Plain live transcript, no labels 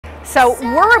So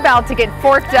we're about to get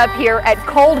forked up here at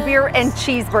Cold Beer and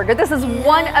Cheeseburger. This is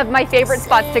one of my favorite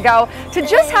spots to go to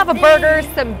just have a burger,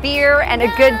 some beer, and a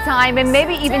good time, and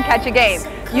maybe even catch a game.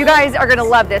 You guys are gonna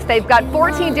love this. They've got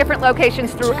 14 different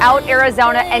locations throughout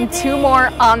Arizona and 2 more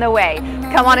on the way.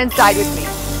 Come on inside with me.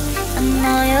 I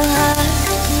know your heart,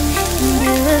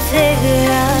 you will figure it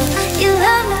out. You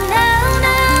love me now,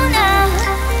 now, now,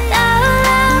 now,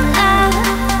 now,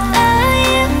 now,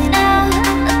 you now.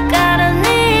 I gotta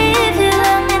leave, you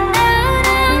love me now,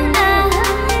 now, now,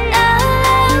 now,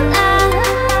 now,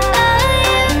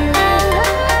 you now.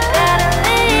 Gotta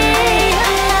leave.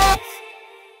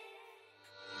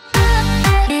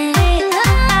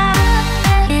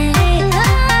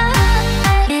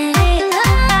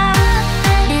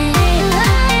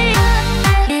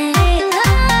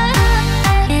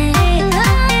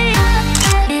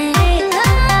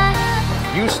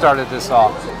 You started this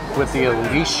off with the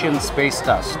Elysian Space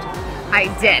Dust.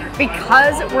 I did,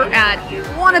 because we're at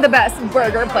one of the best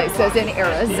burger places in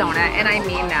Arizona, and I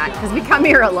mean that because we come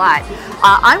here a lot.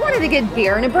 I wanted to get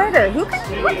beer and a burger. Who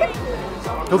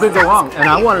could go wrong? And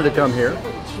I wanted to come here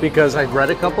because I read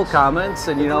a couple comments,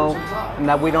 and you know, and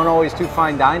that we don't always do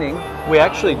fine dining. We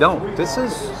actually don't. This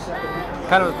is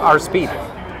kind of our speed.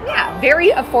 Yeah,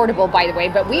 very affordable, by the way,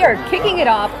 but we are kicking it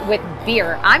off with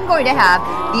beer. I'm going to have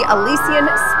the Elysian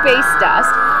Space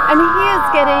Dust, and he is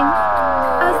getting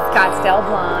a Scottsdale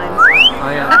Blonde.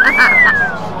 I am.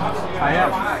 I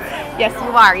am. Yes, you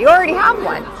are. You already have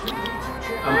one.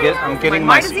 I'm getting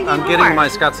Why does he need more? my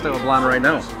Scottsdale Blonde right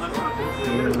now.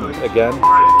 Again.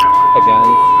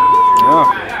 Yeah.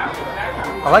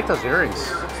 I like those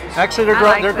earrings. Actually,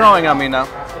 they're growing on me now.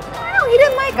 No, he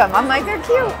didn't like them. I'm like, they're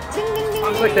cute. Ding, ding, ding,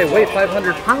 It's ding. like they weigh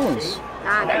 500 pounds.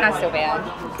 Nah, they're not so bad.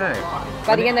 Okay.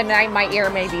 By the end of the night, my ear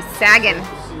may be sagging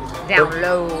down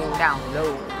low,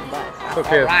 but It's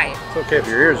okay. all right. It's okay if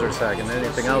your ears are sagging.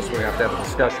 Anything else, we have to have a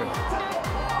discussion.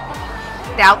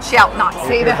 Thou shalt not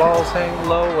say Your that. balls hang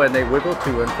low and they wiggle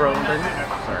to and fro. Then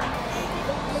sorry.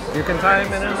 You can tie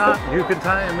them in a knot. You can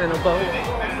tie them in a bow.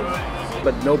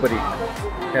 But nobody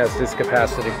has this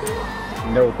capacity.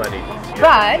 Nobody.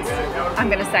 But I'm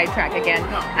going to sidetrack again.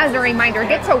 As a reminder,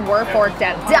 get to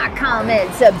wereforked.com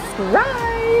and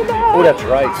subscribe. Oh, that's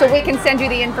right. So we can send you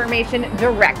the information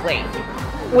directly.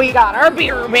 We got our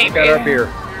beer, baby. Got our beer.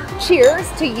 Cheers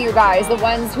to you guys, the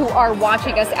ones who are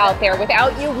watching us out there.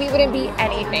 Without you, we wouldn't be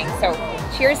anything. So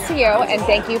cheers to you, and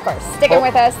thank you for sticking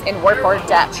with us in Were Forked.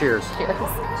 Cheers. Cheers.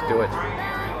 Let's do it.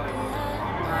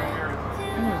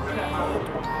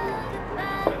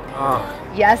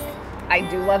 Yes, I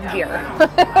do love beer.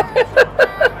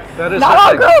 That is Not all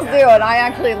something. girls do, and I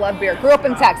actually love beer. Grew up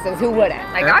in Texas, who wouldn't?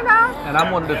 Like, I'm not. And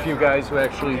I'm one of the few guys who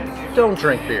actually don't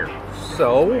drink beer.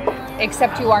 So,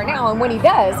 Except you are now, and when he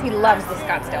does, he loves the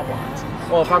Scottsdale Blonde.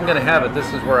 well, if I'm going to have it, this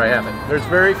is where I have it. There's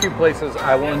very few places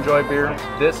I will enjoy beer.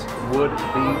 This would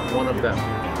be one of them.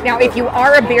 Now, if you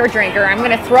are a beer drinker, I'm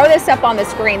going to throw this up on the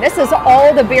screen. This is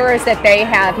all the beers that they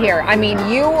have here. I mean,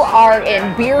 you are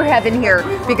in beer heaven here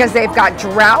because they've got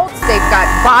draughts, they've got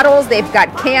bottles, they've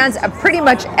got cans of pretty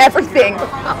much everything.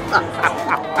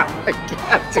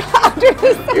 You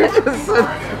just said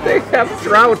they have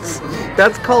droughts.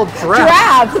 That's called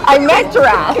draft. Drafts. I meant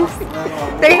drafts.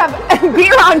 They have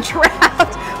beer on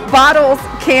draft, bottles,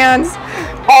 cans,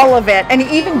 all of it. And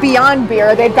even beyond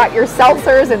beer, they've got your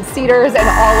seltzers and ciders and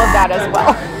all of that as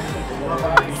well.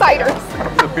 Ciders.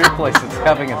 The beer place is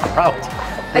having a drought.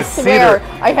 I swear,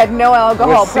 I had no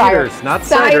alcohol With prior. ciders, not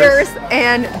ciders ciders.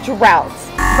 and droughts.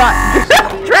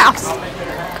 But drafts.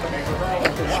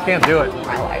 She can't do it.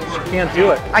 She can't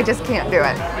do it. I just can't do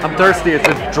it. I'm thirsty. It's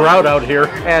a drought out here.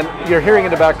 And you're hearing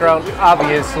in the background,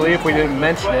 obviously, if we didn't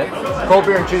mention it, Cold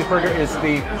Beer and Cheeseburger is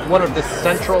one of the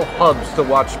central hubs to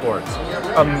watch sports.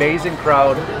 Amazing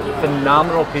crowd,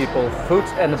 phenomenal people, foods,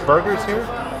 and the burgers here,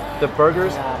 the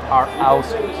burgers are out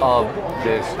of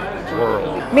this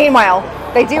world. Meanwhile,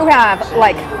 they do have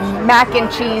like mac and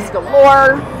cheese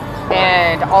galore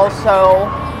and also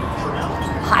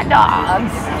hot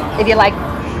dogs. If you like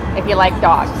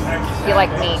dogs, if you like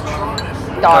meat,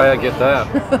 dog. I get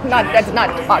that. That's not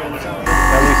dog.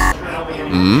 At least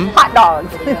Hot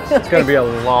dogs. it's going to be a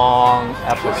long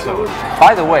episode.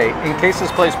 By the way, in case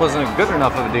this place wasn't a good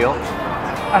enough of a deal,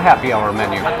 a happy hour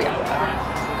menu.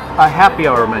 A happy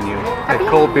hour menu at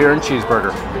Cold Beer and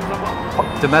Cheeseburger.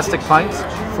 Domestic pints,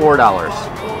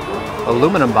 $4.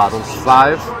 Aluminum bottles,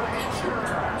 $5.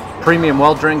 Premium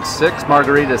well drinks, $6.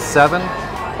 Margaritas, $7.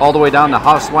 All the way down to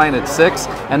house wine at $6.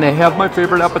 And they have my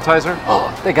favorite appetizer. Oh,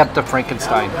 they got the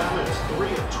Frankenstein.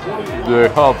 They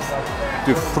have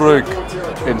the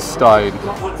Frankenstein.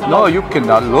 No, you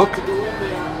cannot look.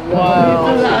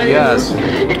 Whoa. Yes.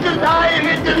 It's alive!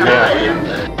 It's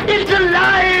alive! It's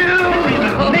alive!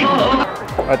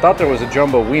 I thought there was a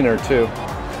jumbo wiener too.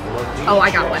 Oh,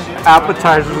 I got one.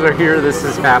 Appetizers are here. This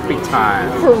is happy time.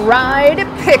 Fried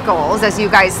pickles, as you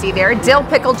guys see there. Dill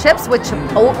pickle chips with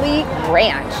chipotle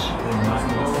ranch.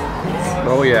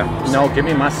 Oh yeah. No, give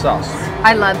me my sauce.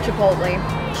 I love chipotle.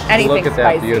 Anything Look at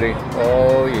that spicy. beauty.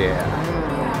 Oh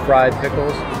yeah. Fried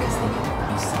pickles.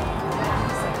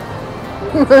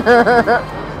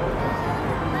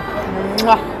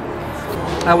 Mwah.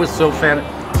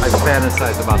 I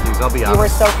fantasized about these, I'll be honest. You were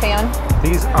so fan.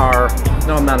 These are,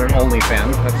 no, I'm not an only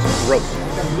fan. That's gross.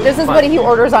 This is what he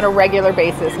orders on a regular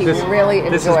basis. He really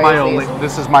enjoys this is my only. these.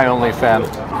 This is my only fan.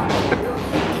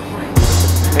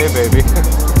 Hey baby,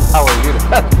 how are you?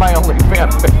 That's my only fan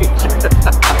page.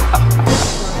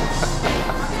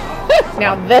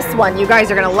 Now this one you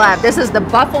guys are gonna love. This is the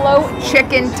buffalo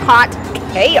chicken tot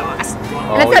chaos.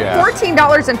 And it's at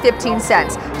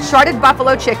 $14.15. Shredded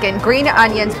buffalo chicken, green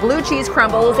onions, blue cheese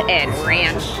crumbles, and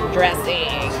ranch dressing.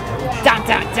 Dun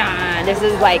dun dun. This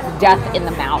is like death in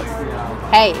the mouth.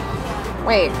 Hey,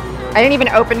 wait. I didn't even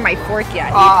open my fork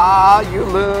yet. Ah, you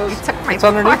lose. You took my It's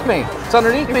underneath fork. me. It's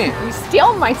underneath me. You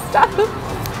steal my stuff.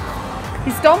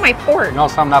 He stole my fork. No,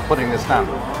 so I'm not putting this down.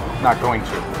 Not going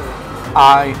to.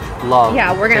 I love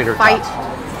Yeah, we're gonna tater fight tots.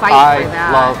 for that. I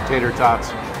love tater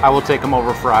tots. I will take them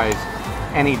over fries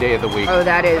any day of the week. Oh,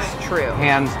 that is true.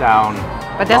 Hands down.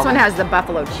 But this Love one them. has the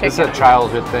buffalo chicken. This is a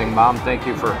childhood thing, Mom. Thank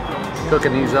you for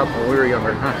cooking these up when we were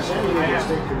younger. Huh?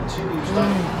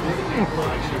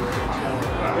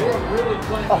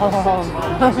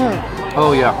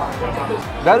 Oh yeah.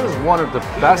 That is one of the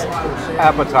best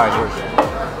appetizers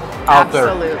out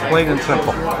Absolutely. there. Plain and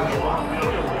simple.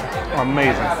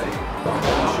 Amazing. Look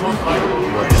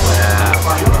at that.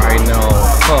 I know.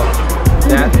 Oh,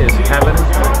 that is heaven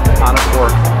on a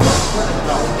fork.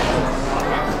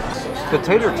 The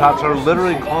tater tots are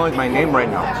literally calling my name right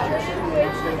now.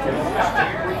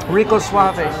 Rico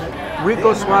Suave.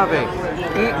 Rico Suave.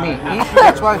 Eat me. Eat me.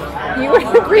 That's why. You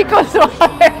were Rico Suave.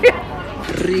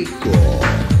 Rico.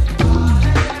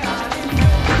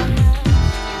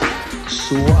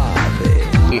 Suave.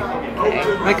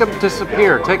 Make them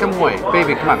disappear. Take them away.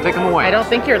 Baby, come on. Take them away. I don't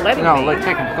think you're letting No, me. like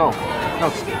take them. Go. No,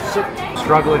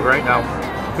 struggling right now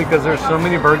because there's so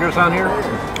many burgers on here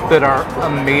that are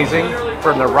amazing.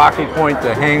 From the Rocky Point,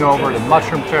 the Hangover, the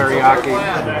mushroom teriyaki,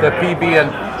 the PB and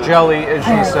jelly, as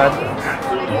she said.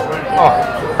 Oh,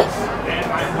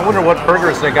 I wonder what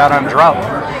burgers they got on drought.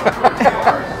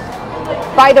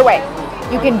 By the way,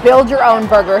 you can build your own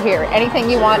burger here. Anything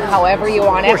you want, however you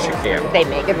want it. Of course you can. They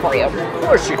make it for you. Of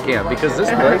course you can, because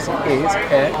this place is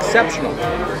exceptional.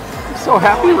 I'm so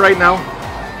happy right now.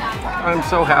 I'm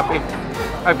so happy.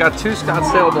 I've got 2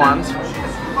 Scottsdale blondes.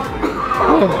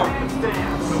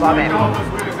 Love it. I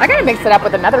gotta mix it up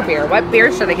with another beer. What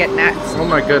beer should I get next? Oh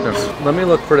my goodness. Let me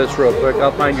look for this real quick.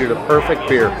 I'll find you the perfect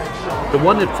beer. The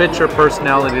one that fits your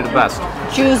personality the best.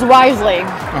 Choose wisely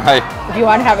Hi. if you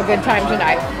want to have a good time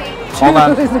tonight. Hold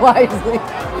on. Choose wisely.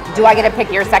 Do I get to pick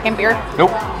your second beer?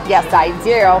 Nope. Yes, I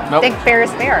do. Nope. Think fair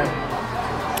is fair.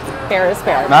 Fair is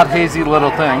fair. Not hazy little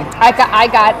thing. I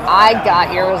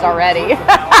got yours already.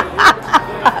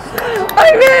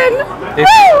 I'm in.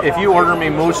 Woo! If you order me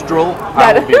moose drool,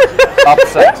 I That- will be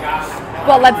upset.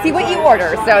 Well, let's see what you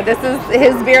order. So this is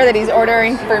his beer that he's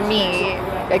ordering for me,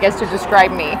 I guess to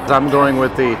describe me. I'm going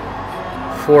with the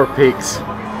Four Peaks.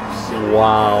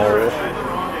 Wow.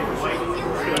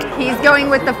 He's going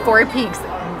with the Four Peaks.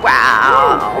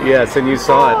 Wow. Yes, and you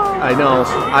saw it. I know.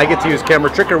 I get to use camera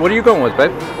tricker. What are you going with,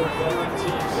 babe?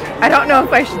 I don't know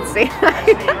if I should say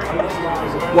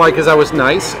that. Why? Because I was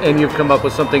nice and you've come up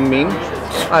with something mean?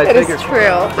 I That is figured- true.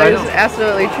 I That is know.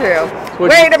 absolutely true. Would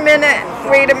Wait a minute.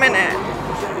 Wait a minute.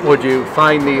 Would you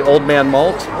find the old man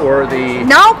malt or the...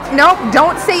 Nope, nope.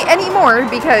 Don't say any more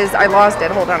because I lost it.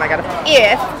 Hold on. I gotta.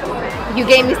 If you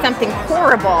gave me something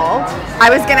horrible, I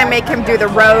was gonna make him do the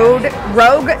Rogue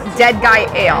Dead Guy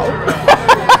Ale.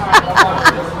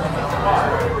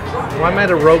 Why am I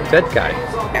a rogue dead guy?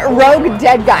 Rogue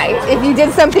Dead Guy. If you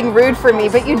did something rude for me,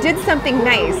 but you did something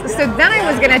nice. So then I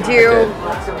was gonna do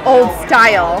old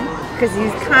style because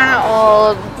he's kind of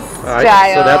old All right,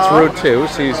 style. so that's rude too.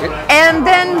 So you And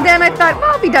then I thought,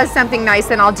 well, if he does something nice,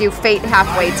 then I'll do Fate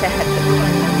halfway to heaven.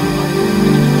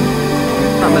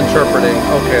 I'm interpreting.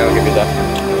 Okay, I'll give you that.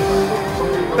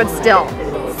 But still,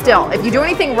 if you do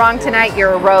anything wrong tonight,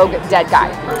 you're a rogue dead guy.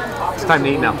 It's time to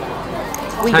eat now.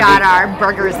 We Time to got eat. our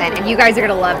burgers in, and you guys are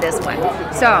gonna love this one.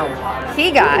 So,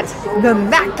 He got the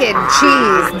mac and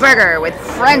cheese burger with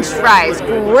French fries.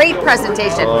 Great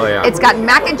presentation. Oh, yeah. It's got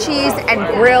mac and cheese and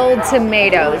grilled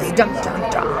tomatoes. Dum, dum,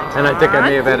 dum. And I think I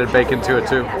may have added bacon to it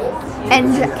too.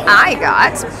 And I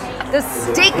got the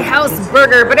steakhouse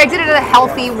burger, but I did it in a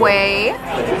healthy way.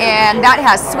 And that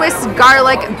has Swiss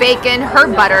garlic, bacon,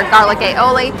 herb butter, garlic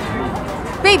aioli,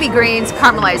 baby greens,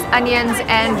 caramelized onions,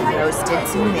 and roasted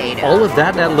tomatoes. All of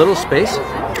that in that little space?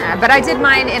 But I did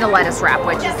mine in a lettuce wrap,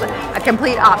 which is a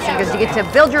complete option because you get to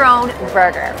build your own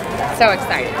burger. So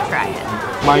excited to try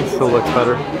it. Mine still looks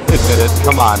better. Admit it.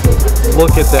 Come on.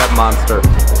 Look at that monster.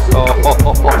 Oh.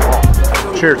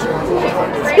 Cheers.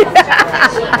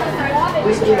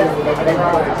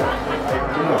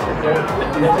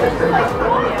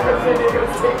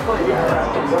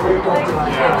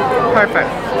 Perfect.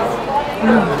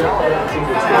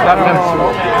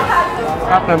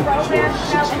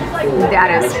 That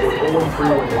is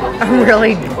a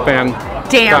really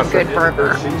damn good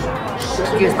burger.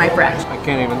 Excuse my French. I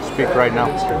can't even speak right now.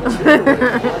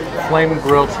 Flame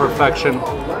grilled perfection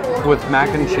with mac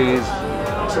and cheese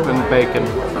and bacon.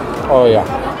 Oh yeah.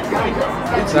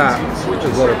 That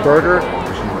is what a burger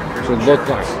should look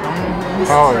like.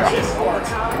 Oh yeah.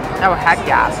 Oh heck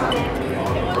yeah.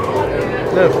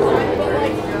 This is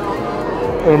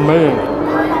amazing.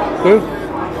 This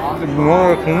is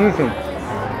more amazing.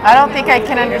 I don't think I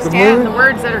can understand the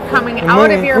words that are coming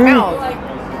out of your mouth.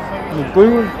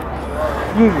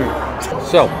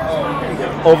 So,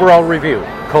 overall review,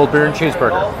 cold beer and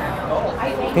cheeseburger.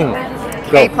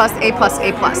 A plus, A plus,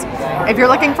 A plus. If you're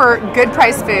looking for good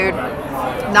price food,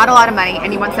 not a lot of money,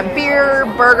 and you want some beer,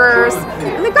 burgers,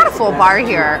 and they've got a full bar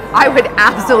here, I would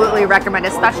absolutely recommend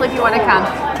it, especially if you want to come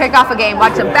kick off a game,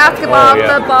 watch some basketball,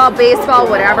 football, baseball,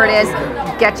 whatever it is,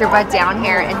 get your butt down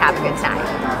here and have a good time.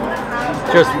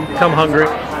 Just come hungry.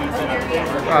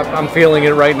 I'm feeling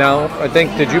it right now. I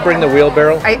think, did you bring the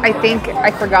wheelbarrow? I think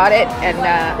I forgot it, and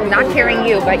I'm not carrying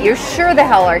you, but you sure the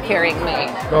hell are carrying me.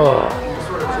 Oh.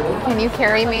 Can you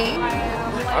carry me?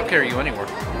 I'll carry you anywhere.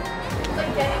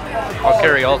 I'll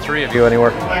carry all three of you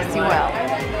anywhere. Yes, you will.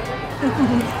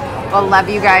 Well, love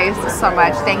you guys so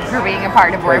much. Thanks for being a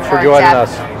part of Word Thanks for for joining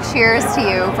Depth. us. Cheers to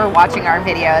you for watching our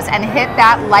videos, and hit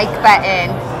that like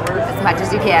button as much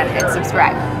as you can and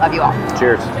subscribe. Love you all.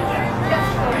 Cheers.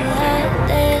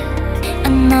 I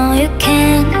know you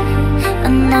can, I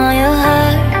know your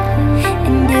heart,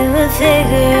 and you will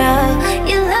figure